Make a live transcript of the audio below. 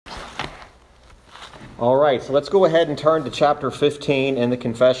All right, so let's go ahead and turn to chapter 15 in the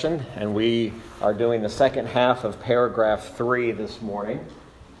confession, and we are doing the second half of paragraph 3 this morning.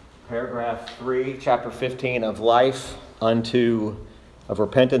 Paragraph 3, chapter 15 of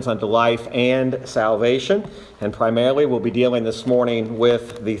repentance unto life and salvation. And primarily we'll be dealing this morning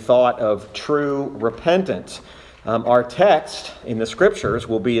with the thought of true repentance. Our text in the scriptures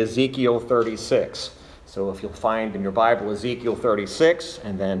will be Ezekiel 36. So if you'll find in your Bible Ezekiel 36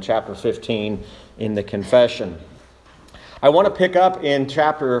 and then chapter 15 in the confession. I want to pick up in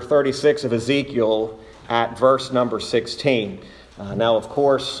chapter 36 of Ezekiel at verse number 16. Now, of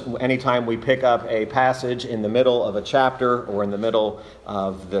course, anytime we pick up a passage in the middle of a chapter or in the middle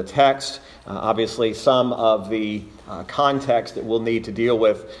of the text, obviously some of the context that we'll need to deal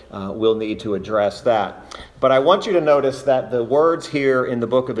with, we'll need to address that. But I want you to notice that the words here in the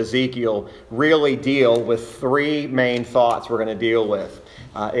book of Ezekiel really deal with three main thoughts we're going to deal with.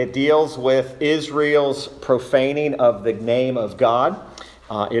 It deals with Israel's profaning of the name of God.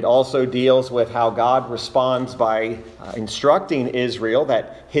 It also deals with how God responds by instructing Israel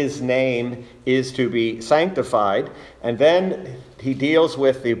that his name is to be sanctified. And then he deals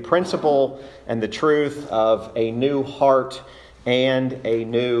with the principle and the truth of a new heart and a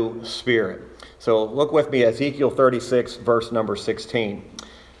new spirit. So look with me, Ezekiel 36, verse number 16.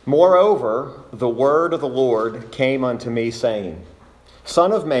 Moreover, the word of the Lord came unto me, saying,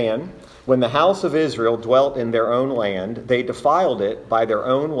 Son of man, when the house of Israel dwelt in their own land, they defiled it by their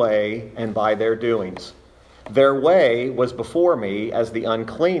own way and by their doings. Their way was before me as the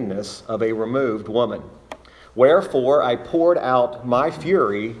uncleanness of a removed woman. Wherefore I poured my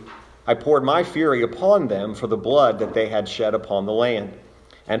fury upon them for the blood that they had shed upon the land,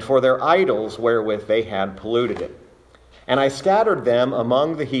 and for their idols wherewith they had polluted it. And I scattered them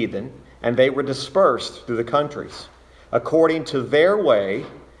among the heathen, and they were dispersed through the countries. According to their way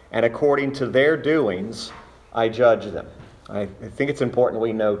and according to their doings, I judge them. I think it's important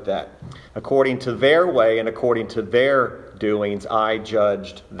we note that. According to their way and according to their doings, I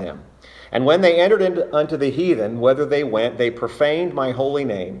judged them. And when they entered unto the heathen, whither they went, they profaned my holy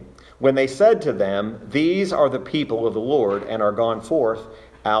name. When they said to them, These are the people of the Lord, and are gone forth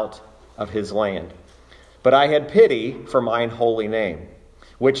out of his land. But I had pity for mine holy name,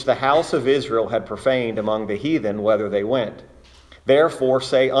 which the house of Israel had profaned among the heathen, whither they went. Therefore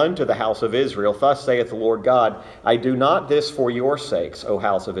say unto the house of Israel, Thus saith the Lord God, I do not this for your sakes, O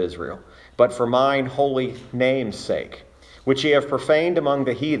house of Israel, but for mine holy name's sake, which ye have profaned among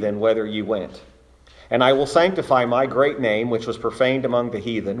the heathen, whither ye went. And I will sanctify my great name, which was profaned among the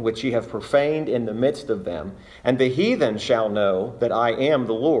heathen, which ye have profaned in the midst of them. And the heathen shall know that I am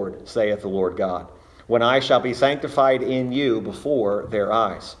the Lord, saith the Lord God, when I shall be sanctified in you before their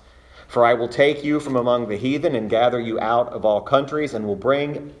eyes. For I will take you from among the heathen and gather you out of all countries and will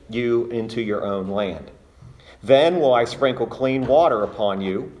bring you into your own land. Then will I sprinkle clean water upon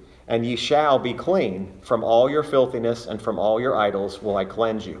you, and ye shall be clean. From all your filthiness and from all your idols will I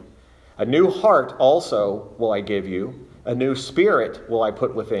cleanse you. A new heart also will I give you, a new spirit will I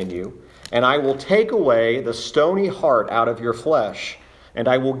put within you, and I will take away the stony heart out of your flesh, and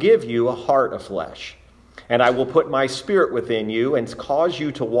I will give you a heart of flesh. And I will put my spirit within you, and cause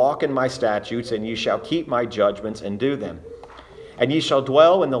you to walk in my statutes, and ye shall keep my judgments and do them. And ye shall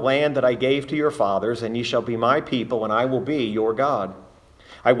dwell in the land that I gave to your fathers, and ye shall be my people, and I will be your God.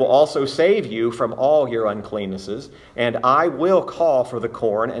 I will also save you from all your uncleannesses, and I will call for the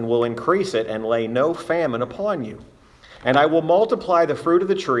corn, and will increase it, and lay no famine upon you. And I will multiply the fruit of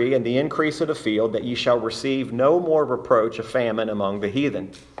the tree, and the increase of the field, that ye shall receive no more reproach of famine among the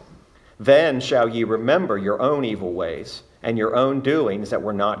heathen. Then shall ye remember your own evil ways, and your own doings that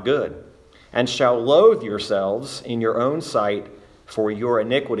were not good, and shall loathe yourselves in your own sight for your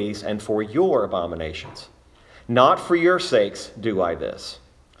iniquities and for your abominations. Not for your sakes do I this,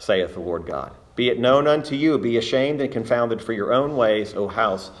 saith the Lord God. Be it known unto you, be ashamed and confounded for your own ways, O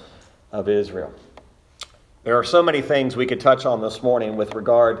house of Israel. There are so many things we could touch on this morning with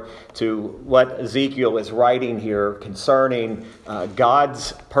regard to what Ezekiel is writing here concerning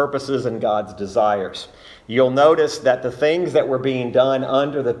God's purposes and God's desires. You'll notice that the things that were being done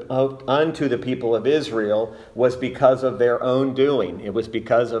unto the people of Israel was because of their own doing. It was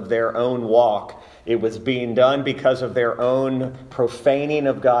because of their own walk. It was being done because of their own profaning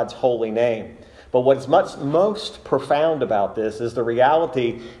of God's holy name. But what's most profound about this is the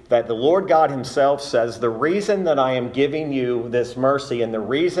reality that the Lord God himself says, the reason that I am giving you this mercy and the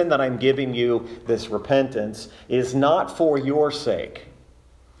reason that I'm giving you this repentance is not for your sake,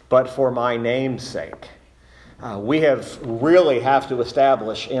 but for my name's sake. We really have to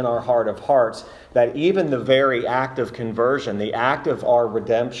establish in our heart of hearts that even the very act of conversion, the act of our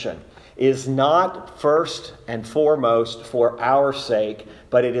redemption, is not first and foremost for our sake,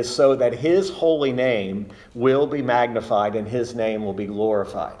 but it is so that his holy name will be magnified and his name will be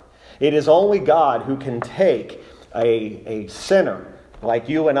glorified. It is only God who can take a sinner like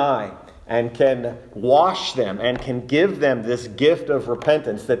you and I and can wash them and can give them this gift of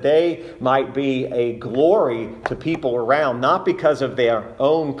repentance, that they might be a glory to people around, not because of their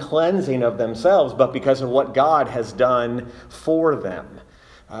own cleansing of themselves, but because of what God has done for them.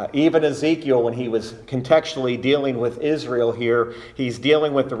 Even Ezekiel, when he was contextually dealing with Israel here, he's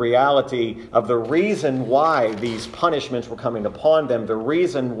dealing with the reality of the reason why these punishments were coming upon them, the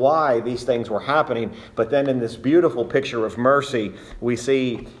reason why these things were happening. But then in this beautiful picture of mercy, we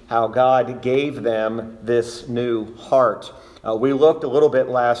see how God gave them this new heart. We looked a little bit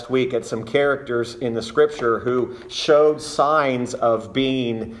last week at some characters in the Scripture who showed signs of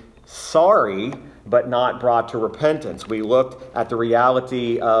being sorry, but not brought to repentance. We looked at the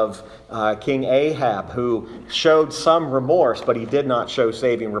reality of King Ahab, who showed some remorse, but he did not show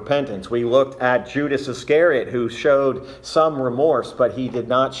saving repentance. We looked at Judas Iscariot, who showed some remorse, but he did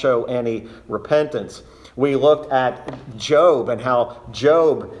not show any repentance. We looked at Job and how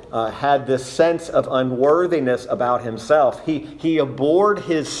Job had this sense of unworthiness about himself. He abhorred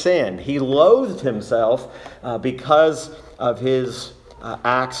his sin. He loathed himself because of his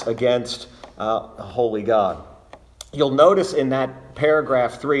acts against holy God. You'll notice in that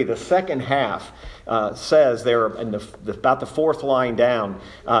paragraph 3, the second half says there, in about the fourth line down,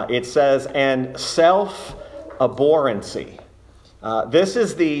 it says, and self-abhorrency. This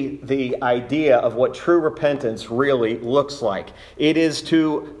is the idea of what true repentance really looks like. It is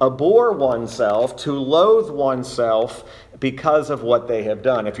to abhor oneself, to loathe oneself because of what they have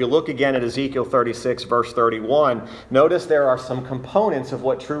done. If you look again at Ezekiel 36, verse 31, notice there are some components of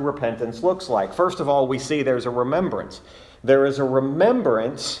what true repentance looks like. First of all, we see there's a remembrance. There is a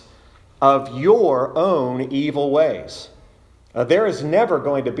remembrance of your own evil ways. There is never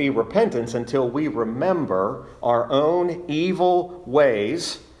going to be repentance until we remember our own evil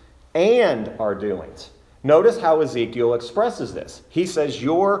ways and our doings. Notice how Ezekiel expresses this. He says,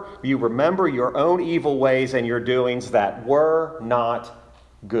 you remember your own evil ways and your doings that were not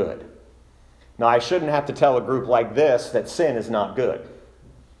good. Now, I shouldn't have to tell a group like this that sin is not good.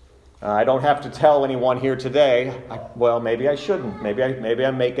 I don't have to tell anyone here today, well, maybe I shouldn't. Maybe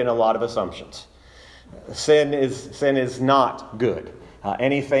I'm making a lot of assumptions. Sin is not good.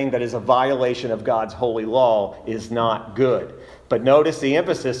 Anything that is a violation of God's holy law is not good. But notice the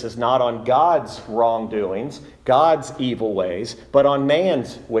emphasis is not on God's wrongdoings, God's evil ways, but on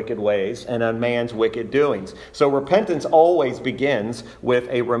man's wicked ways and on man's wicked doings. So repentance always begins with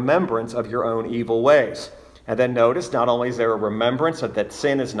a remembrance of your own evil ways. And then notice, not only is there a remembrance that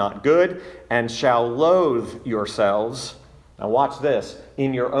sin is not good, and shall loathe yourselves, now watch this,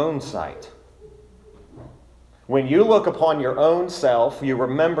 in your own sight. When you look upon your own self, you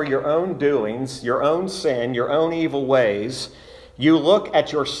remember your own doings, your own sin, your own evil ways, you look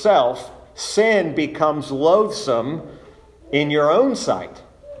at yourself, sin becomes loathsome in your own sight.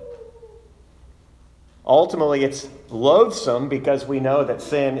 Ultimately, it's loathsome because we know that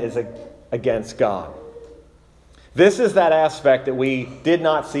sin is against God. This is that aspect that we did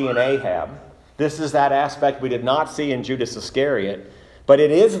not see in Ahab. This is that aspect we did not see in Judas Iscariot. But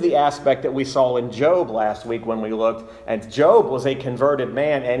it is the aspect that we saw in Job last week when we looked. And Job was a converted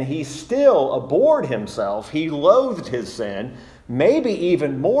man, and he still abhorred himself. He loathed his sin, maybe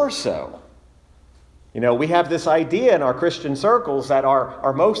even more so. You know, we have this idea in our Christian circles that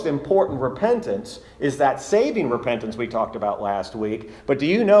our most important repentance is that saving repentance we talked about last week. But do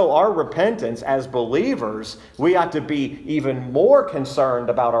you know our repentance as believers, we ought to be even more concerned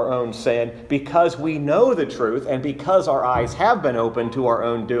about our own sin because we know the truth and because our eyes have been opened to our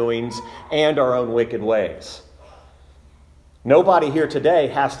own doings and our own wicked ways. Nobody here today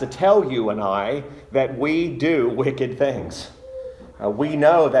has to tell you and I that we do wicked things. We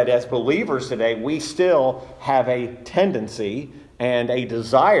know that as believers today, we still have a tendency and a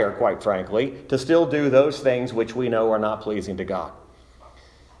desire, quite frankly, to still do those things which we know are not pleasing to God.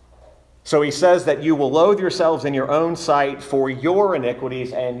 So he says that you will loathe yourselves in your own sight for your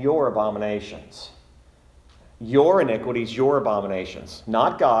iniquities and your abominations. Your iniquities, your abominations.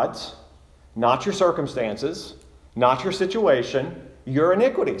 Not God's, not your circumstances, not your situation, your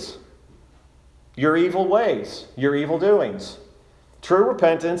iniquities. Your evil ways, your evil doings. True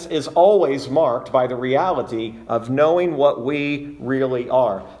repentance is always marked by the reality of knowing what we really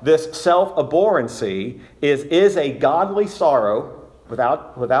are. This self-abhorrency is a godly sorrow,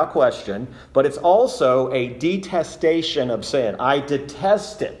 without question, but it's also a detestation of sin. I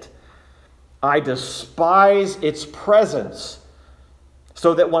detest it. I despise its presence.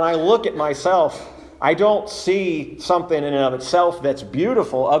 So that when I look at myself, I don't see something in and of itself that's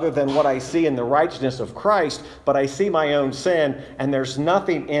beautiful other than what I see in the righteousness of Christ, but I see my own sin, and there's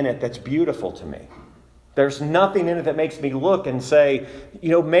nothing in it that's beautiful to me. There's nothing in it that makes me look and say,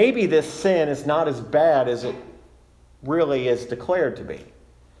 maybe this sin is not as bad as it really is declared to be.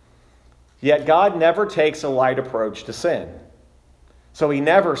 Yet God never takes a light approach to sin. So he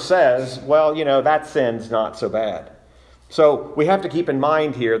never says, that sin's not so bad. So we have to keep in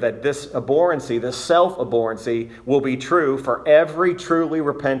mind here that this abhorrency, this self-abhorrency, will be true for every truly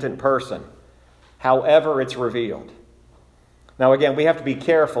repentant person, however it's revealed. Now again, we have to be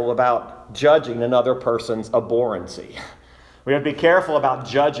careful about judging another person's abhorrency. We have to be careful about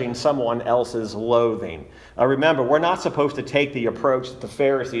judging someone else's loathing. Remember, we're not supposed to take the approach that the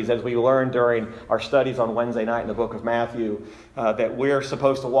Pharisees, as we learned during our studies on Wednesday night in the book of Matthew, that we're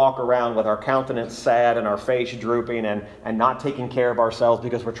supposed to walk around with our countenance sad and our face drooping and not taking care of ourselves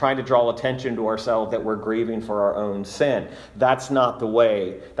because we're trying to draw attention to ourselves that we're grieving for our own sin. That's not the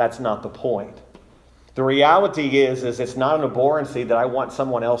way. That's not the point. The reality is it's not an abhorrency that I want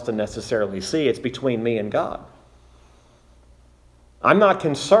someone else to necessarily see. It's between me and God. I'm not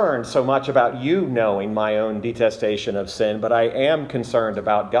concerned so much about you knowing my own detestation of sin, but I am concerned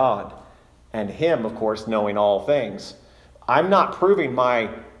about God and Him, of course, knowing all things. I'm not proving my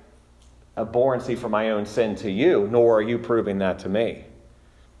abhorrency for my own sin to you, nor are you proving that to me.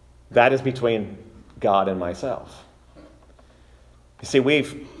 That is between God and myself. You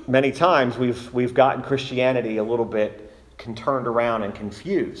see, many times we've gotten Christianity a little bit turned around and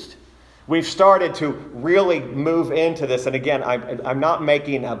confused. We've started to really move into this, and again, I'm not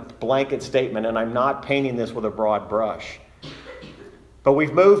making a blanket statement, and I'm not painting this with a broad brush. But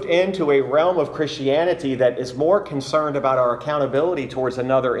we've moved into a realm of Christianity that is more concerned about our accountability towards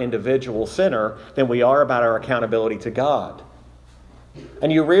another individual sinner than we are about our accountability to God.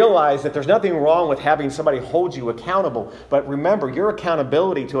 And you realize that there's nothing wrong with having somebody hold you accountable. But remember, your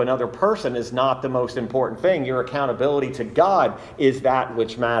accountability to another person is not the most important thing. Your accountability to God is that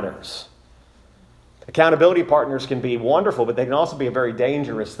which matters. Accountability partners can be wonderful, but they can also be a very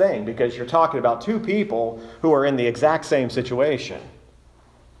dangerous thing because you're talking about two people who are in the exact same situation.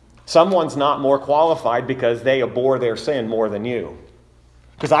 Someone's not more qualified because they abhor their sin more than you.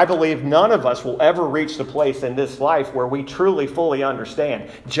 Because I believe none of us will ever reach the place in this life where we truly fully understand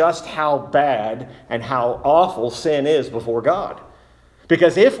just how bad and how awful sin is before God.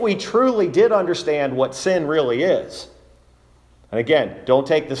 Because if we truly did understand what sin really is, and again, don't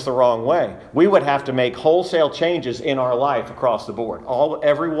take this the wrong way, we would have to make wholesale changes in our life across the board.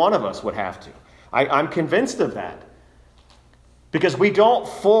 Every one of us would have to. I'm convinced of that. Because we don't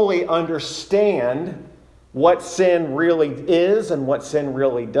fully understand what sin really is and what sin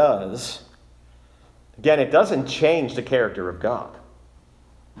really does. Again, it doesn't change the character of God.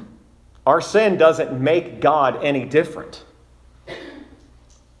 Our sin doesn't make God any different.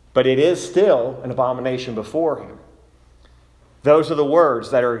 But it is still an abomination before Him. Those are the words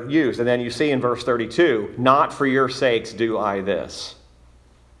that are used. And then you see in verse 32, not for your sakes do I this.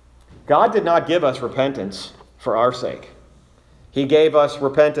 God did not give us repentance for our sake. He gave us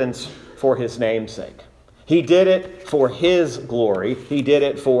repentance for His name's sake. He did it for His glory. He did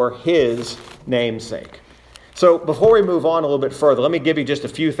it for His name's sake. So before we move on a little bit further, let me give you just a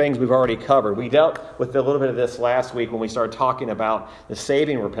few things we've already covered. We dealt with a little bit of this last week when we started talking about the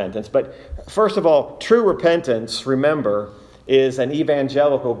saving repentance. But first of all, true repentance, remember, is an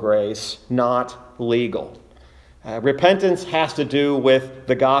evangelical grace, not legal. Repentance has to do with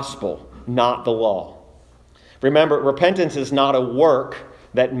the gospel, not the law. Remember, repentance is not a work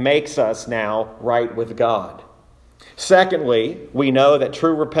that makes us now right with God. Secondly, we know that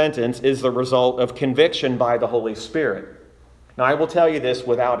true repentance is the result of conviction by the Holy Spirit. Now, I will tell you this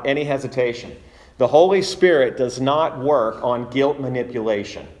without any hesitation. The Holy Spirit does not work on guilt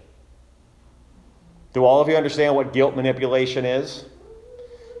manipulation. Do all of you understand what guilt manipulation is?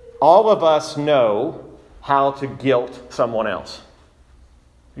 All of us know how to guilt someone else.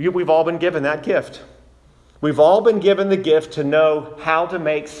 We've all been given that gift. We've all been given the gift to know how to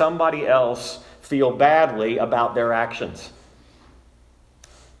make somebody else feel badly about their actions.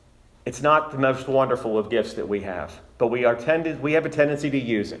 It's not the most wonderful of gifts that we have, but we have a tendency to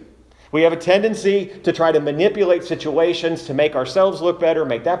use it. We have a tendency to try to manipulate situations to make ourselves look better,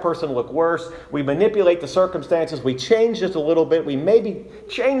 make that person look worse. We manipulate the circumstances. We change just a little bit. We maybe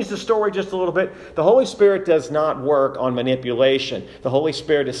change the story just a little bit. The Holy Spirit does not work on manipulation. The Holy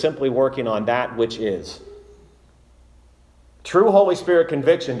Spirit is simply working on that which is. True Holy Spirit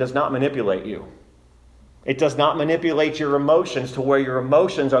conviction does not manipulate you. It does not manipulate your emotions to where your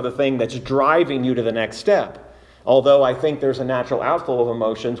emotions are the thing that's driving you to the next step. Although I think there's a natural outflow of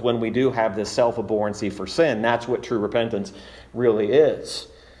emotions when we do have this self-abhorrency for sin. That's what true repentance really is.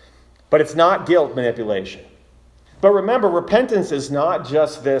 But it's not guilt manipulation. But remember, repentance is not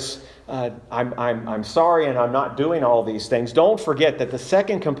just this, I'm sorry and I'm not doing all these things. Don't forget that the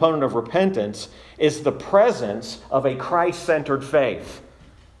second component of repentance is the presence of a Christ-centered faith.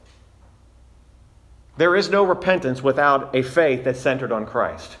 There is no repentance without a faith that's centered on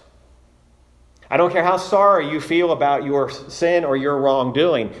Christ. I don't care how sorry you feel about your sin or your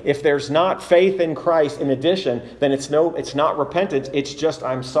wrongdoing. If there's not faith in Christ in addition, then it's not repentance. It's just,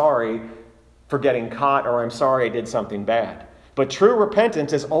 I'm sorry for getting caught, or I'm sorry I did something bad. But true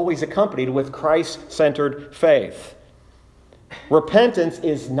repentance is always accompanied with Christ-centered faith. Repentance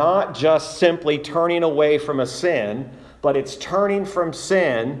is not just simply turning away from a sin, but it's turning from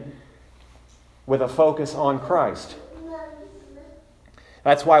sin with a focus on Christ.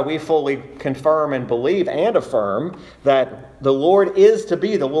 That's why we fully confirm and believe and affirm that the Lord is to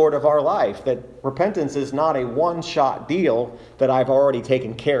be the Lord of our life, that repentance is not a one-shot deal, that I've already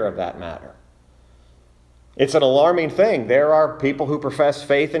taken care of that matter. It's an alarming thing. There are people who profess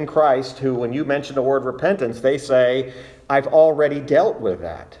faith in Christ who, when you mention the word repentance, they say, I've already dealt with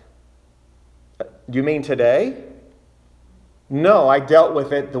that. Do you mean today? No, I dealt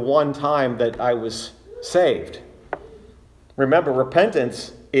with it the one time that I was saved. Remember,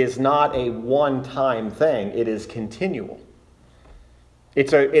 repentance is not a one-time thing. It is continual.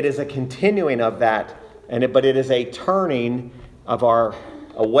 It is a continuing of that, but it is a turning of our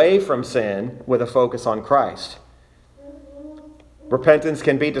away from sin with a focus on Christ. Repentance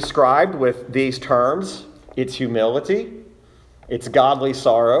can be described with these terms. It's humility. It's godly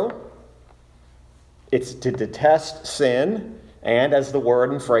sorrow. It's to detest sin. And as the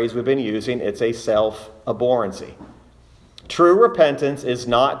word and phrase we've been using, it's a self-abhorrency. True repentance is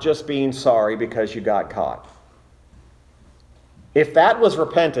not just being sorry because you got caught. If that was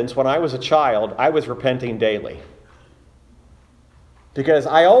repentance when I was a child, I was repenting daily. Because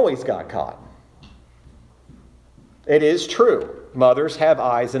I always got caught. It is true. Mothers have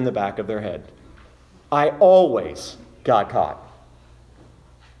eyes in the back of their head. I always got caught.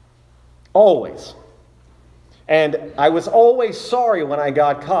 Always. And I was always sorry when I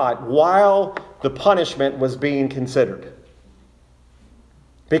got caught while the punishment was being considered.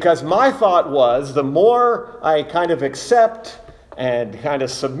 Because my thought was, the more I kind of accept and kind of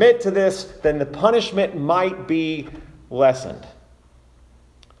submit to this, then the punishment might be lessened.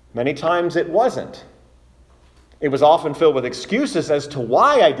 Many times it wasn't. It was often filled with excuses as to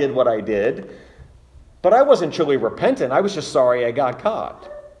why I did what I did, but I wasn't truly repentant. I was just sorry I got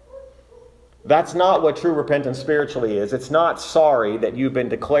caught. That's not what true repentance spiritually is. It's not sorry that you've been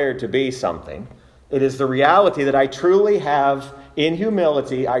declared to be something. It is the reality that I truly have, in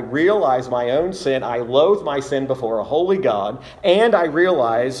humility, I realize my own sin. I loathe my sin before a holy God, and I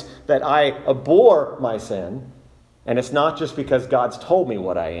realize that I abhor my sin. And it's not just because God's told me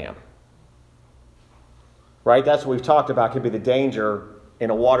what I am. Right? That's what we've talked about could be the danger in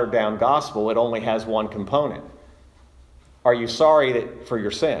a watered-down gospel. It only has one component. Are you sorry for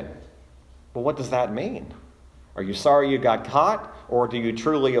your sin? Well, what does that mean? Are you sorry you got caught? Or do you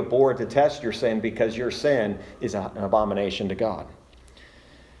truly abhor, detest your sin because your sin is an abomination to God?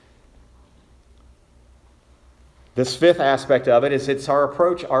 This fifth aspect of it is it's our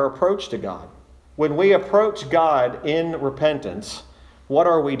approach to God. When we approach God in repentance, what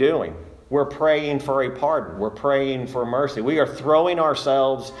are we doing? We're praying for a pardon. We're praying for mercy. We are throwing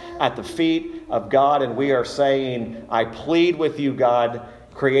ourselves at the feet of God, and we are saying, I plead with you, God,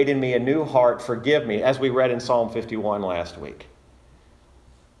 create in me a new heart, forgive me, as we read in Psalm 51 last week.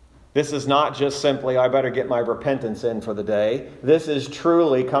 This is not just simply, I better get my repentance in for the day. This is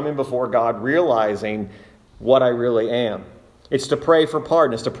truly coming before God, realizing what I really am. It's to pray for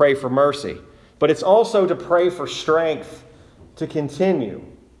pardon. It's to pray for mercy. But it's also to pray for strength to continue.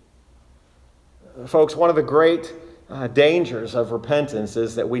 Folks, one of the great dangers of repentance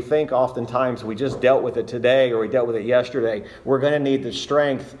is that we think oftentimes we just dealt with it today or we dealt with it yesterday. We're going to need the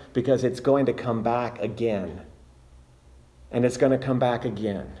strength because it's going to come back again. And it's going to come back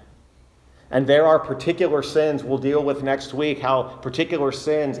again. And there are particular sins we'll deal with next week, how particular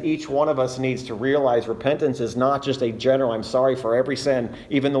sins each one of us needs to realize. Repentance is not just a general, I'm sorry for every sin,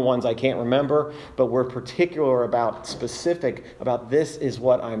 even the ones I can't remember, but we're particular about specific, about this is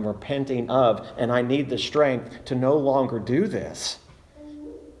what I'm repenting of, and I need the strength to no longer do this.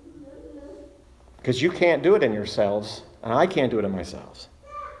 Because you can't do it in yourselves, and I can't do it in myself.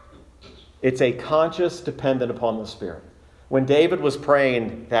 It's a conscious dependent upon the Spirit. When David was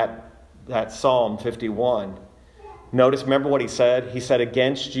praying that Psalm 51, remember what he said? He said,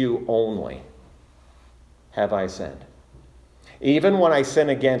 against you only. have I sinned. Even when I sin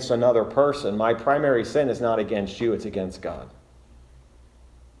against another person, my primary sin is not against you, it's against God.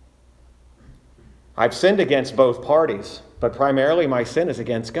 I've sinned against both parties, but primarily my sin is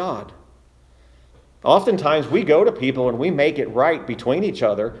against God. Oftentimes we go to people and we make it right between each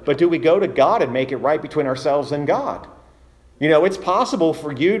other, but do we go to God and make it right between ourselves and God? You know, it's possible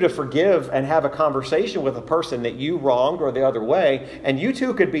for you to forgive and have a conversation with a person that you wronged or the other way, and you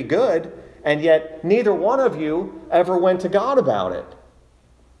two could be good, and yet neither one of you ever went to God about it.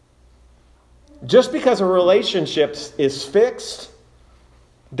 Just because a relationship is fixed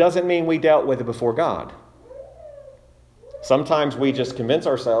doesn't mean we dealt with it before God. Sometimes we just convince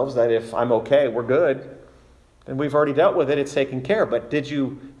ourselves that if I'm okay, we're good, then we've already dealt with it, it's taken care of. But did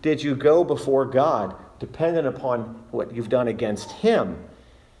you go before God, dependent upon what you've done against Him?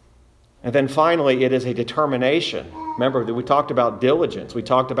 And then finally, it is a determination. Remember that we talked about diligence. We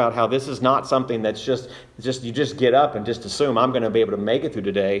talked about how this is not something that's just you just get up and just assume I'm going to be able to make it through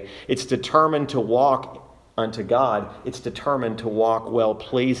today. It's determined to walk unto God. It's determined to walk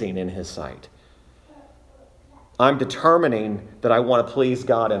well-pleasing in His sight. I'm determining that I want to please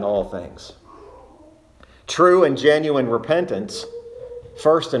God in all things. True and genuine repentance,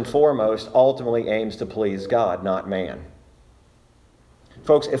 first and foremost, ultimately aims to please God, not man.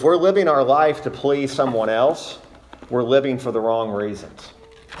 Folks, if we're living our life to please someone else, we're living for the wrong reasons.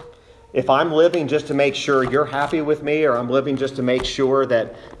 If I'm living just to make sure you're happy with me, or I'm living just to make sure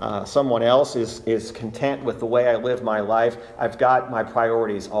that someone else is content with the way I live my life, I've got my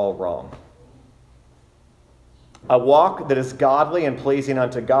priorities all wrong. A walk that is godly and pleasing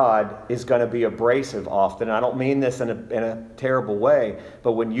unto God is going to be abrasive often. And I don't mean this in a terrible way,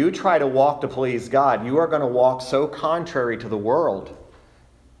 but when you try to walk to please God, you are going to walk so contrary to the world,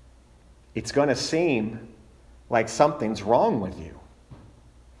 it's going to seem like something's wrong with you.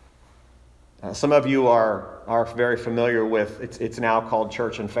 Some of you are very familiar with, it's now called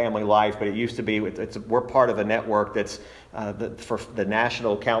Church and Family Life, but it used to be, we're part of a network that's for the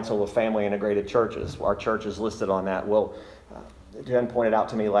National Council of Family Integrated Churches. Our church is listed on that. Well, Jen pointed out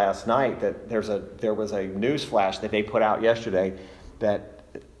to me last night that there was a news flash that they put out yesterday that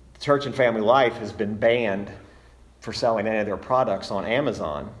Church and Family Life has been banned for selling any of their products on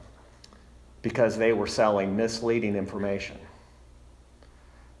Amazon because they were selling misleading information.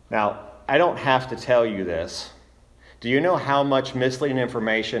 Now, I don't have to tell you this. Do you know how much misleading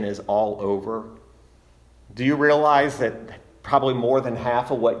information is all over? Do you realize that probably more than half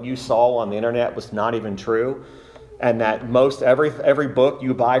of what you saw on the internet was not even true? And that most every book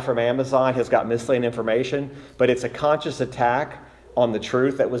you buy from Amazon has got misleading information, but it's a conscious attack on the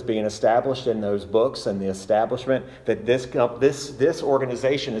truth that was being established in those books and the establishment that this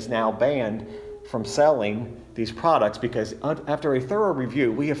organization is now banned from selling these products because after a thorough review,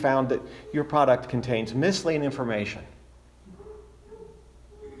 we have found that your product contains misleading information.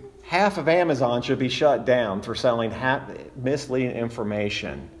 Half of Amazon should be shut down for selling misleading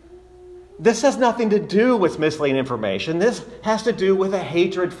information. This has nothing to do with misleading information. This has to do with a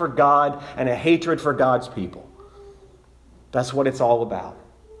hatred for God and a hatred for God's people. That's what it's all about.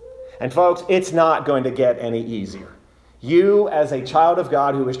 And folks, it's not going to get any easier. You, as a child of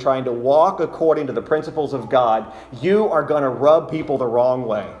God who is trying to walk according to the principles of God, you are going to rub people the wrong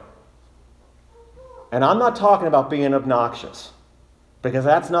way. And I'm not talking about being obnoxious, because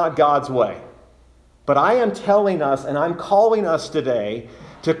that's not God's way. But I am telling us, and I'm calling us today,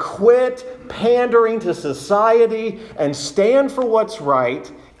 to quit pandering to society and stand for what's right,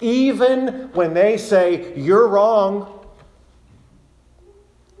 even when they say, you're wrong.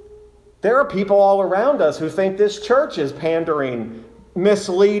 There are people all around us who think this church is pandering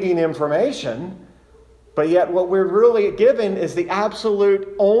misleading information, but yet what we're really given is the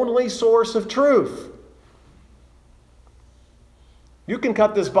absolute only source of truth. You can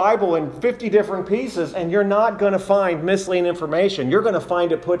cut this Bible in 50 different pieces and you're not going to find misleading information. You're going to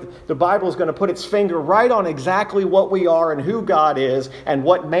find the Bible is going to put its finger right on exactly what we are and who God is and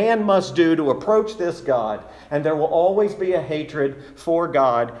what man must do to approach this God. And there will always be a hatred for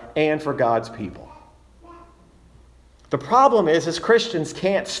God and for God's people. The problem is Christians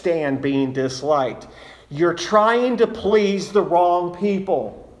can't stand being disliked. You're trying to please the wrong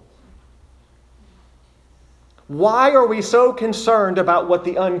people. Why are we so concerned about what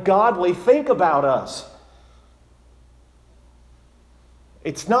the ungodly think about us?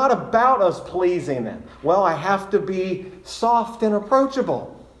 It's not about us pleasing them. Well, I have to be soft and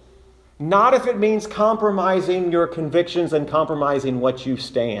approachable. Not if it means compromising your convictions and compromising what you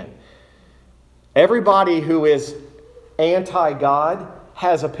stand. Everybody who is anti-God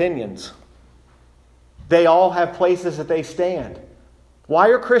has opinions. They all have places that they stand. Why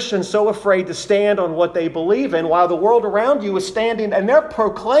are Christians so afraid to stand on what they believe in while the world around you is standing and they're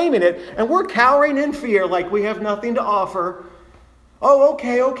proclaiming it and we're cowering in fear like we have nothing to offer? Oh,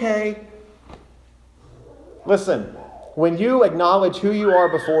 okay. Listen, when you acknowledge who you are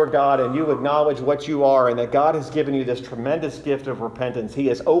before God and you acknowledge what you are and that God has given you this tremendous gift of repentance, He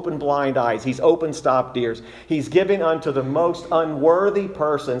has opened blind eyes, He's opened stopped ears, He's given unto the most unworthy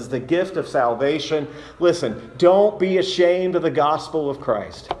persons the gift of salvation. Listen, don't be ashamed of the gospel of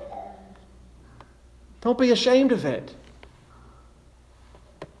Christ. Don't be ashamed of it.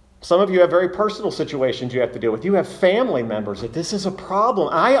 Some of you have very personal situations you have to deal with. You have family members that this is a problem.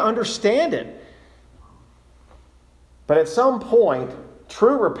 I understand it. But at some point,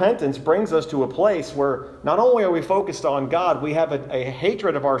 true repentance brings us to a place where not only are we focused on God, we have a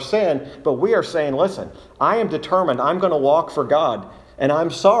hatred of our sin, but we are saying, listen, I am determined, I'm going to walk for God, and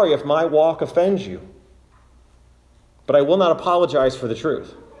I'm sorry if my walk offends you. But I will not apologize for the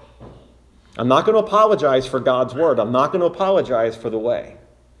truth. I'm not going to apologize for God's word. I'm not going to apologize for the way.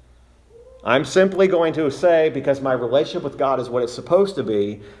 I'm simply going to say, because my relationship with God is what it's supposed to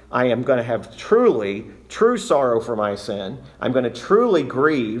be, I am going to have true sorrow for my sin. I'm going to truly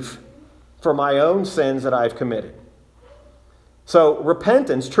grieve for my own sins that I've committed. So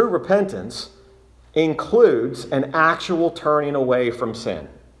repentance, true repentance, includes an actual turning away from sin.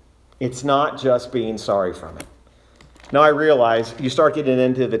 It's not just being sorry from it. Now I realize you start getting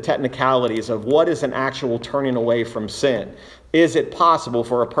into the technicalities of what is an actual turning away from sin. Is it possible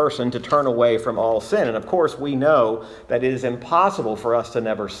for a person to turn away from all sin? And of course we know that it is impossible for us to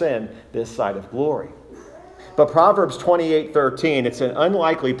never sin this side of glory. But Proverbs 28:13, it's an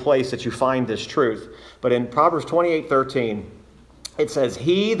unlikely place that you find this truth. But in Proverbs 28:13, it says,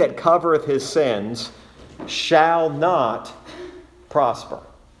 "He that covereth his sins shall not prosper.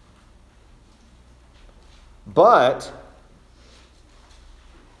 But,"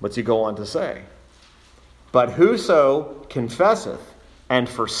 what's he go on to say? "But whoso confesseth and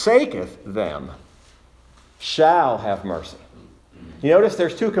forsaketh them shall have mercy." You notice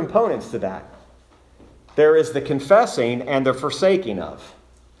there's two components to that. There is the confessing and the forsaking of.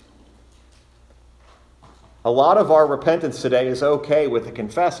 A lot of our repentance today is okay with the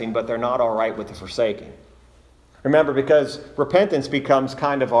confessing, but they're not all right with the forsaking. Remember, because repentance becomes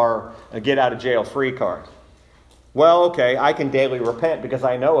kind of our get out of jail free card. Well, okay, I can daily repent because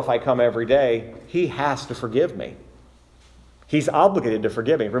I know if I come every day, He has to forgive me. He's obligated to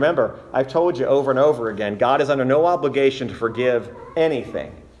forgive me. Remember, I've told you over and over again, God is under no obligation to forgive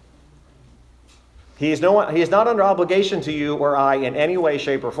anything. He is not under obligation to you or I in any way,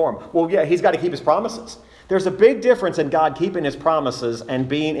 shape, or form. Well, yeah, He's got to keep His promises. There's a big difference in God keeping His promises and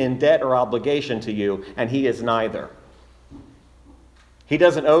being in debt or obligation to you, and He is neither. He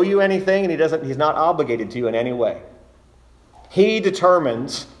doesn't owe you anything, and He's not obligated to you in any way. He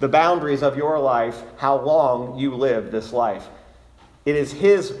determines the boundaries of your life, how long you live this life. It is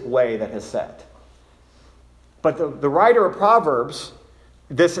His way that is set. But the writer of Proverbs,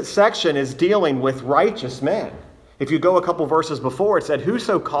 this section is dealing with righteous men. If you go a couple verses before, it said,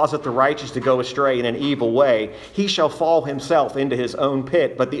 "Whoso causeth the righteous to go astray in an evil way, he shall fall himself into his own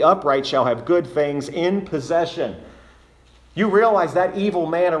pit, but the upright shall have good things in possession." You realize that evil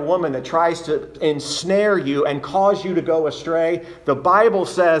man or woman that tries to ensnare you and cause you to go astray, the Bible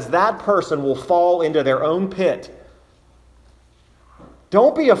says that person will fall into their own pit.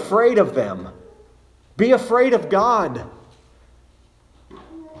 Don't be afraid of them. Be afraid of God.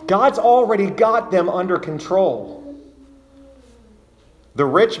 God's already got them under control. "The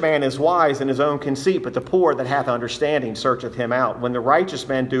rich man is wise in his own conceit, but the poor that hath understanding searcheth him out. When the righteous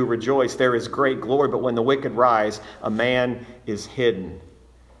man do rejoice, there is great glory, but when the wicked rise, a man is hidden."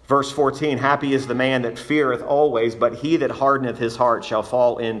 Verse 14, "Happy is the man that feareth always, but he that hardeneth his heart shall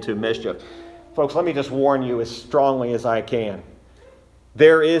fall into mischief." Folks, let me just warn you as strongly as I can.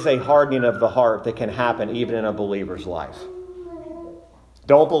 There is a hardening of the heart that can happen even in a believer's life.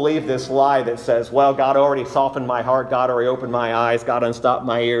 Don't believe this lie that says, well, God already softened my heart, God already opened my eyes, God unstopped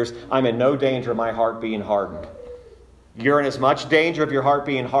my ears. I'm in no danger of my heart being hardened. You're in as much danger of your heart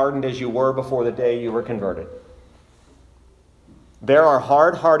being hardened as you were before the day you were converted. There are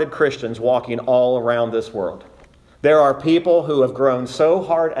hard-hearted Christians walking all around this world. There are people who have grown so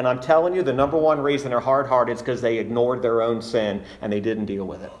hard, and I'm telling you, the number one reason they're hard-hearted is because they ignored their own sin and they didn't deal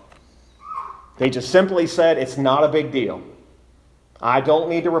with it. They just simply said, it's not a big deal. I don't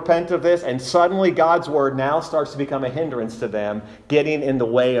need to repent of this, and suddenly God's word now starts to become a hindrance to them, getting in the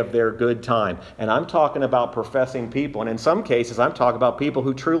way of their good time. And I'm talking about professing people, and in some cases I'm talking about people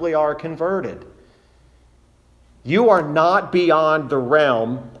who truly are converted. You are not beyond the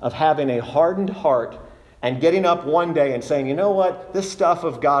realm of having a hardened heart and getting up one day and saying, you know what, this stuff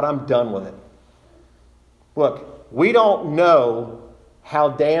of God, I'm done with it. Look, we don't know how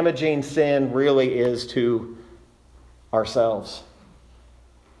damaging sin really is to ourselves.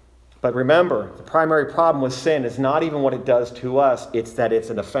 But remember, the primary problem with sin is not even what it does to us, it's that it's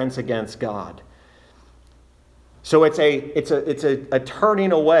an offense against God. So it's a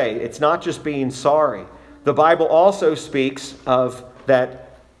turning away. It's not just being sorry. The Bible also speaks of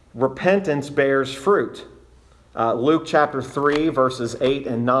that repentance bears fruit. Luke chapter 3, verses 8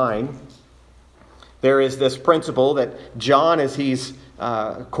 and 9. There is this principle that John, as he's,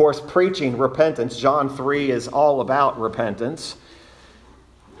 of course, preaching repentance, John 3 is all about repentance.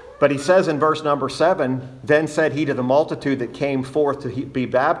 But he says in verse number 7, then said he to the multitude that came forth to be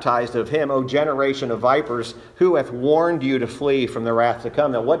baptized of him, O generation of vipers, who hath warned you to flee from the wrath to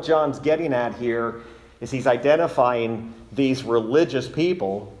come? Now what John's getting at here is he's identifying these religious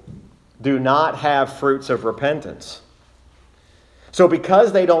people do not have fruits of repentance. So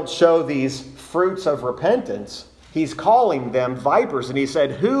because they don't show these fruits of repentance, he's calling them vipers. And he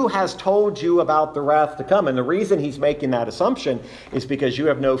said, who has told you about the wrath to come? And the reason he's making that assumption is because you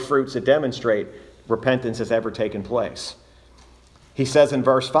have no fruits that demonstrate repentance has ever taken place. He says in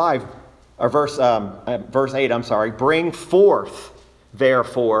verse 8, bring forth,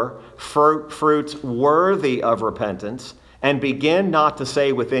 therefore, fruits worthy of repentance, and begin not to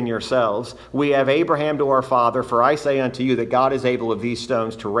say within yourselves, we have Abraham to our father, for I say unto you that God is able of these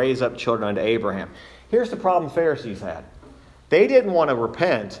stones to raise up children unto Abraham. Here's the problem the Pharisees had. They didn't want to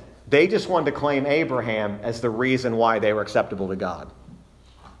repent. They just wanted to claim Abraham as the reason why they were acceptable to God.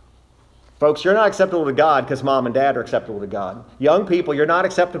 Folks, you're not acceptable to God because mom and dad are acceptable to God. Young people, you're not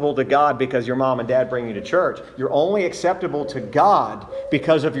acceptable to God because your mom and dad bring you to church. You're only acceptable to God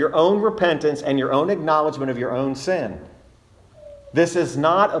because of your own repentance and your own acknowledgement of your own sin. This is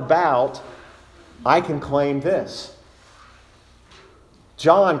not about, I can claim this.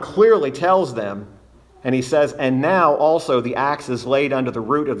 John clearly tells them, and he says, and now also the axe is laid under the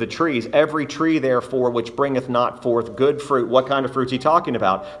root of the trees. Every tree, therefore, which bringeth not forth good fruit. What kind of fruit is he talking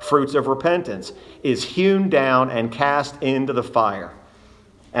about? Fruits of repentance. Is hewn down and cast into the fire.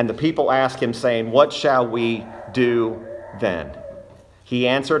 And the people ask him, saying, what shall we do then? He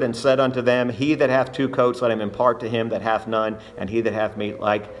answered and said unto them, he that hath 2 coats, let him impart to him that hath none. And he that hath meat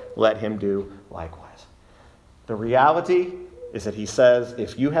like, let him do likewise. The reality is that he says,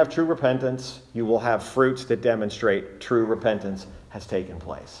 if you have true repentance, you will have fruits that demonstrate true repentance has taken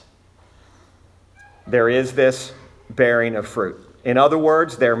place. There is this bearing of fruit. In other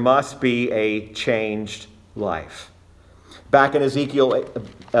words, there must be a changed life. Back in Ezekiel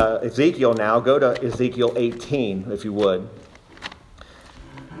now, go to Ezekiel 18, if you would.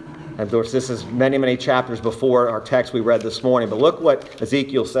 And of course, this is many, many chapters before our text we read this morning. But look what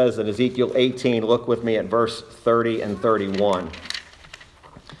Ezekiel says in Ezekiel 18. Look with me at verse 30 and 31.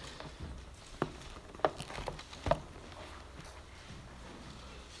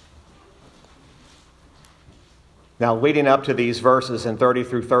 Now, leading up to these verses in 30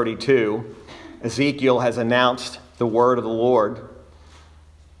 through 32, Ezekiel has announced the word of the Lord.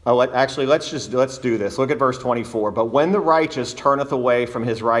 Let's do this. Look at verse 24. But when the righteous turneth away from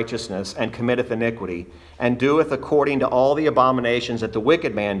his righteousness and committeth iniquity, and doeth according to all the abominations that the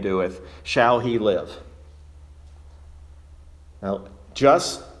wicked man doeth, shall he live. Now,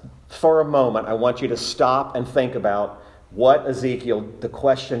 just for a moment, I want you to stop and think about what Ezekiel, the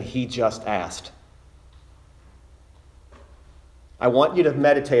question he just asked. I want you to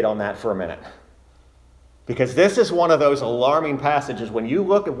meditate on that for a minute. Because this is one of those alarming passages. When you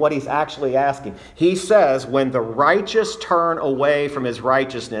look at what he's actually asking, he says, when the righteous turn away from his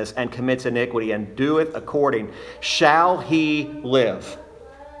righteousness and commits iniquity and doeth according, shall he live?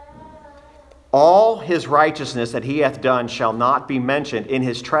 All his righteousness that he hath done shall not be mentioned. In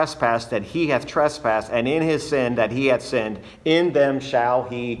his trespass that he hath trespassed, and in his sin that he hath sinned, in them shall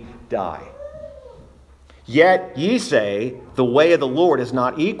he die. Yet ye say, the way of the Lord is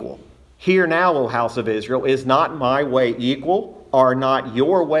not equal. Hear now, O house of Israel, is not my way equal? Are not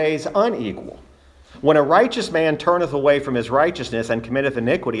your ways unequal? When a righteous man turneth away from his righteousness and committeth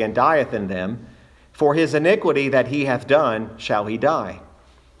iniquity and dieth in them, for his iniquity that he hath done shall he die.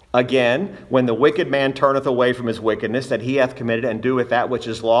 Again, when the wicked man turneth away from his wickedness that he hath committed and doeth that which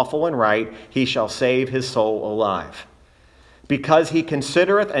is lawful and right, he shall save his soul alive. Because he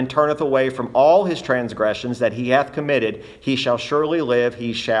considereth and turneth away from all his transgressions that he hath committed, he shall surely live,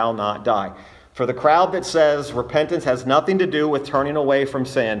 he shall not die. For the crowd that says repentance has nothing to do with turning away from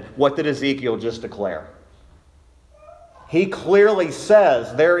sin, what did Ezekiel just declare? He clearly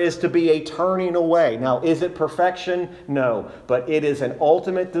says there is to be a turning away. Now, is it perfection? No. But it is an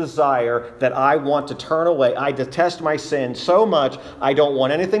ultimate desire that I want to turn away. I detest my sin so much, I don't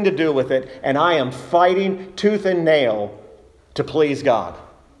want anything to do with it, and I am fighting tooth and nail to please God.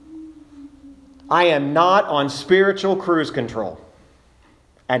 I am not on spiritual cruise control.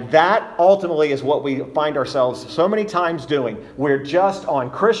 And that ultimately is what we find ourselves so many times doing. We're just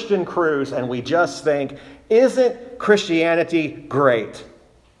on Christian cruise and we just think, isn't Christianity great?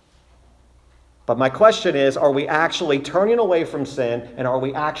 But my question is, are we actually turning away from sin, and are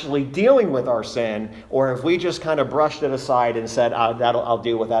we actually dealing with our sin? Or have we just kind of brushed it aside and said, I'll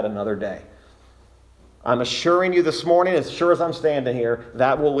deal with that another day? I'm assuring you this morning, as sure as I'm standing here,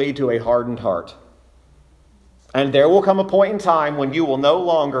 that will lead to a hardened heart. And there will come a point in time when you will no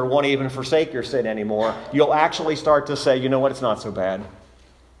longer want to even forsake your sin anymore. You'll actually start to say, you know what, it's not so bad.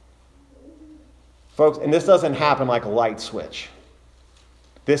 Folks, and this doesn't happen like a light switch.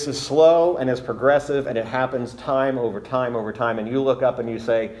 This is slow and it's progressive, and it happens time over time over time. And you look up and you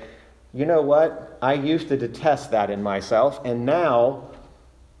say, you know what, I used to detest that in myself, and now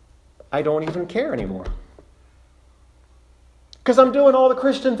I don't even care anymore. Because I'm doing all the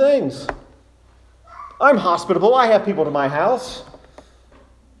Christian things. I'm hospitable. I have people to my house.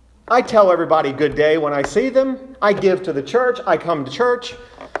 I tell everybody good day when I see them. I give to the church. I come to church.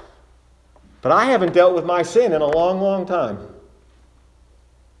 But I haven't dealt with my sin in a long, long time.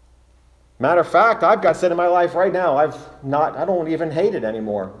 Matter of fact, I've got sin in my life right now. I don't even hate it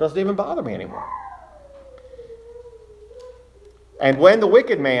anymore. It doesn't even bother me anymore. And when the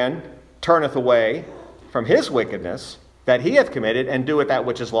wicked man turneth away from his wickedness that he hath committed, and doeth that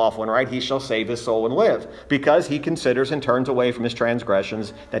which is lawful and right, he shall save his soul and live. Because he considers and turns away from his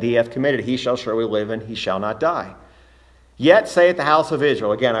transgressions that he hath committed, he shall surely live, and he shall not die. Yet saith the house of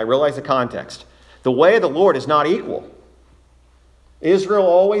Israel, again, I realize the context, the way of the Lord is not equal. Israel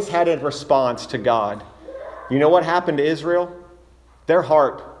always had a response to God. You know what happened to Israel? Their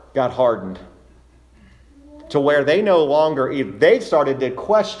heart got hardened to where they no longer, they started to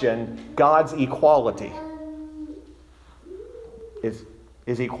question God's equality.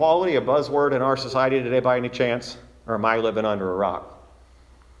 Is equality a buzzword in our society today by any chance? Or am I living under a rock?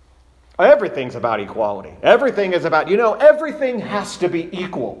 Everything's about equality. Everything is about, everything has to be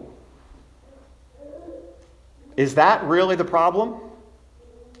equal. Is that really the problem?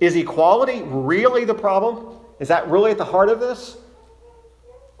 Is equality really the problem? Is that really at the heart of this?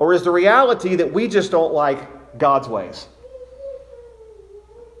 Or is the reality that we just don't like God's ways?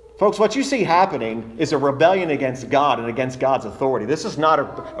 Folks, what you see happening is a rebellion against God and against God's authority. This is not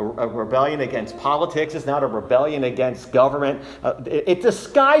a rebellion against politics. It's not a rebellion against government. It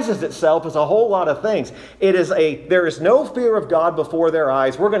disguises itself as a whole lot of things. There is no fear of God before their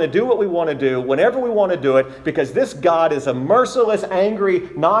eyes. We're going to do what we want to do whenever we want to do it, because this God is a merciless,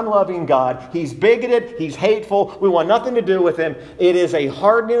 angry, non-loving God. He's bigoted. He's hateful. We want nothing to do with him. It is a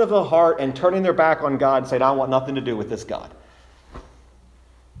hardening of the heart and turning their back on God and saying, I want nothing to do with this God.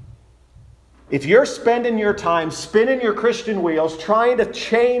 If you're spending your time spinning your Christian wheels, trying to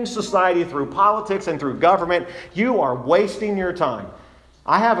change society through politics and through government, you are wasting your time.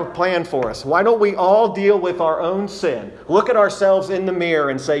 I have a plan for us. Why don't we all deal with our own sin? Look at ourselves in the mirror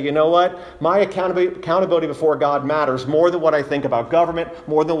and say, you know what? My accountability before God matters more than what I think about government,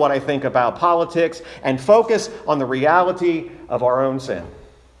 more than what I think about politics, and focus on the reality of our own sin.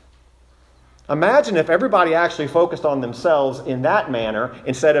 Imagine if everybody actually focused on themselves in that manner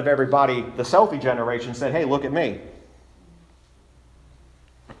instead of everybody, the selfie generation, said, hey, look at me.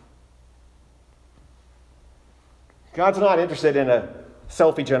 God's not interested in a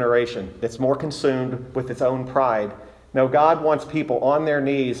selfie generation that's more consumed with its own pride. No, God wants people on their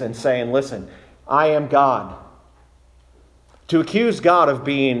knees and saying, listen, I am God. To accuse God of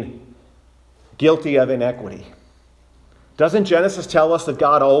being guilty of inequity. Doesn't Genesis tell us that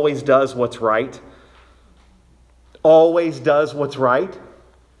God always does what's right? Always does what's right?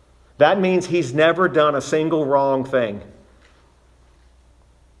 That means he's never done a single wrong thing.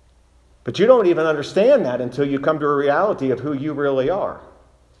 But you don't even understand that until you come to a reality of who you really are.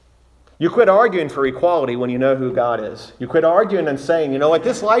 You quit arguing for equality when you know who God is. You quit arguing and saying, you know what,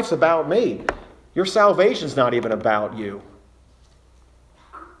 this life's about me. Your salvation's not even about you.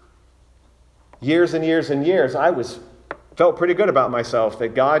 Years and years and years, I felt pretty good about myself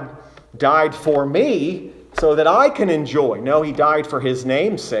that God died for me so that I can enjoy. No, he died for his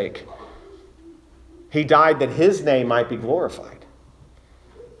name's sake. He died that his name might be glorified.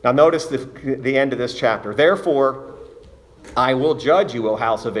 Now notice the end of this chapter. Therefore, I will judge you, O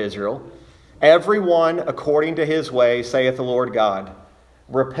house of Israel, every one according to his way, saith the Lord God.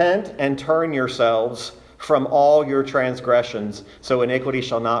 Repent and turn yourselves from all your transgressions, so iniquity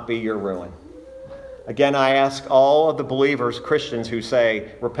shall not be your ruin. Again, I ask all of the believers, Christians, who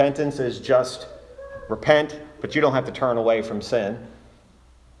say repentance is just repent, but you don't have to turn away from sin.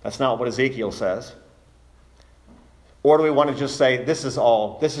 That's not what Ezekiel says. Or do we want to just say, this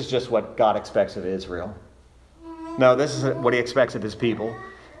is just what God expects of Israel? No, this is what he expects of his people.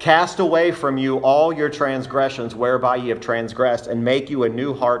 Cast away from you all your transgressions whereby ye have transgressed, and make you a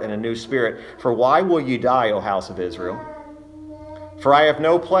new heart and a new spirit. For why will ye die, O house of Israel? For I have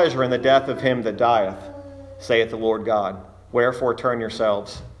no pleasure in the death of him that dieth, saith the Lord God. Wherefore turn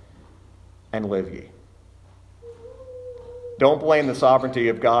yourselves and live ye. Don't blame the sovereignty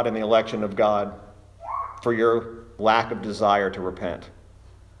of God and the election of God for your lack of desire to repent.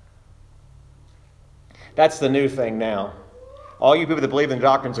 That's the new thing now. All you people that believe in the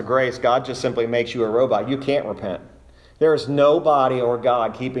doctrines of grace, God just simply makes you a robot. You can't repent. There is nobody or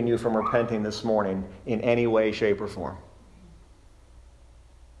God keeping you from repenting this morning in any way, shape, or form.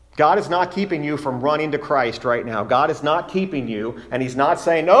 God is not keeping you from running to Christ right now. God is not keeping you, and he's not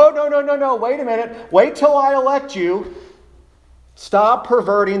saying, no, wait a minute. Wait till I elect you. Stop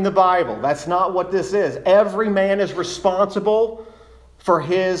perverting the Bible. That's not what this is. Every man is responsible for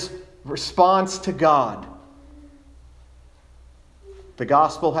his response to God. The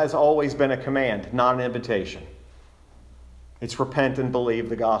gospel has always been a command, not an invitation. It's repent and believe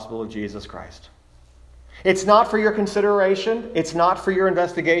the gospel of Jesus Christ. It's not for your consideration. It's not for your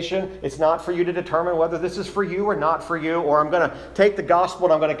investigation. It's not for you to determine whether this is for you or not for you, or I'm going to take the gospel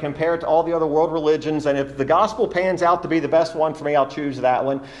and I'm going to compare it to all the other world religions, and if the gospel pans out to be the best one for me, I'll choose that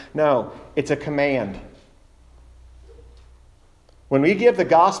one. No, it's a command. When we give the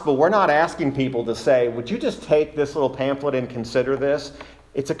gospel, we're not asking people to say, would you just take this little pamphlet and consider this?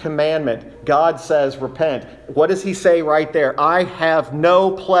 It's a commandment. God says, repent. What does he say right there? I have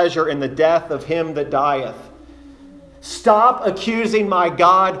no pleasure in the death of him that dieth. Stop accusing my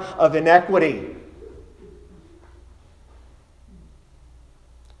God of inequity.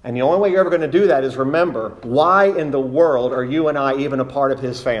 And the only way you're ever going to do that is remember, why in the world are you and I even a part of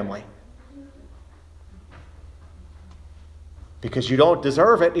his family? Because you don't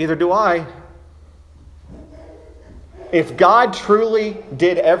deserve it, neither do I. If God truly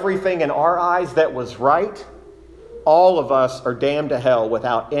did everything in our eyes that was right, all of us are damned to hell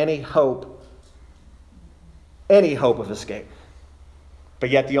without any hope of escape.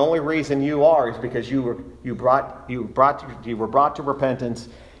 But yet the only reason you are is because you were brought to repentance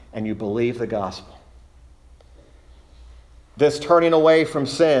and you believe the gospel. This turning away from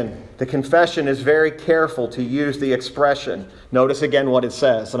sin, the confession is very careful to use the expression. Notice again what it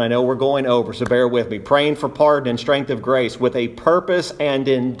says, and I know we're going over, so bear with me. Praying for pardon and strength of grace with a purpose and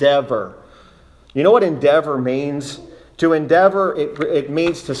endeavor. You know what endeavor means? To endeavor, it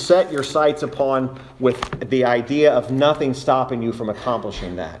means to set your sights upon with the idea of nothing stopping you from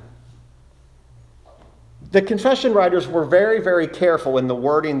accomplishing that. The confession writers were very, very careful in the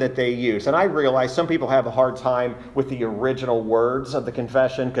wording that they use. And I realize some people have a hard time with the original words of the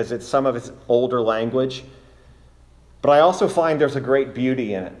confession because some of it's older language. But I also find there's a great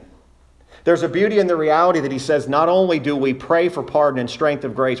beauty in it. There's a beauty in the reality that he says, not only do we pray for pardon and strength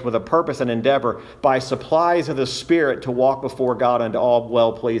of grace with a purpose and endeavor by supplies of the Spirit to walk before God unto all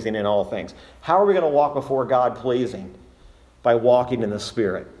well-pleasing in all things. How are we going to walk before God pleasing? By walking in the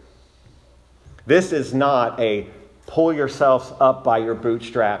Spirit. This is not a pull yourselves up by your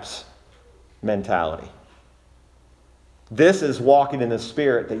bootstraps mentality. This is walking in the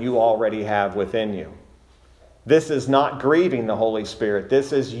Spirit that you already have within you. This is not grieving the Holy Spirit.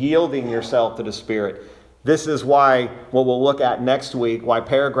 This is yielding yourself to the Spirit. This is why, what we'll look at next week, why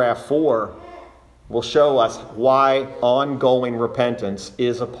paragraph 4 will show us why ongoing repentance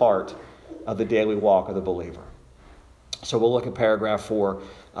is a part of the daily walk of the believer. So we'll look at paragraph 4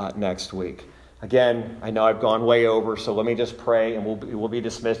 next week. Again, I know I've gone way over, so let me just pray and we'll be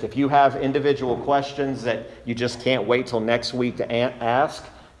dismissed. If you have individual questions that you just can't wait till next week to ask,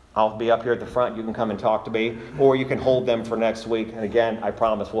 I'll be up here at the front. You can come and talk to me, or you can hold them for next week. And again, I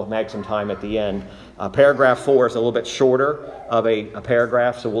promise we'll make some time at the end. Paragraph 4 is a little bit shorter of a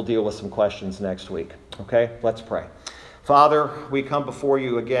paragraph, so we'll deal with some questions next week. Okay, let's pray. Father, we come before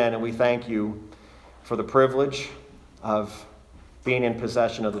you again, and we thank you for the privilege of being in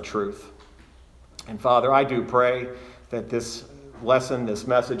possession of the truth. And Father, I do pray that this lesson, this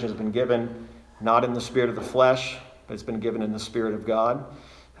message has been given not in the spirit of the flesh, but it's been given in the Spirit of God.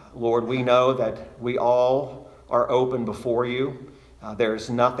 Lord, we know that we all are open before you. There's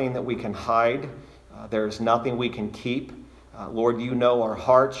nothing that we can hide. There's nothing we can keep. Lord, you know our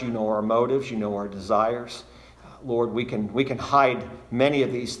hearts, you know our motives, you know our desires. Lord, we can hide many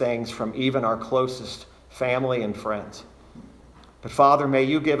of these things from even our closest family, and friends. But Father, may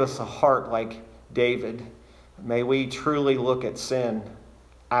you give us a heart like David. May we truly look at sin,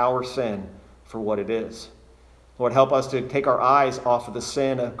 our sin, for what it is. Lord, help us to take our eyes off of the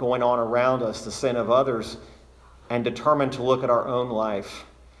sin going on around us, the sin of others, and determine to look at our own life.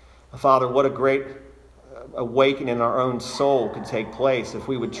 Father, what a great awakening in our own soul could take place if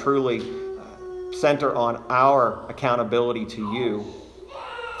we would truly center on our accountability to you.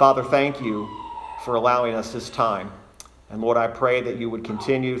 Father, thank you for allowing us this time. And Lord, I pray that you would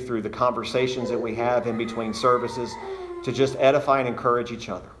continue through the conversations that we have in between services to just edify and encourage each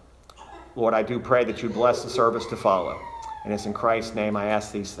other. Lord, I do pray that you bless the service to follow. And it's in Christ's name I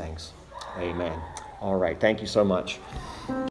ask these things. Amen. All right. Thank you so much.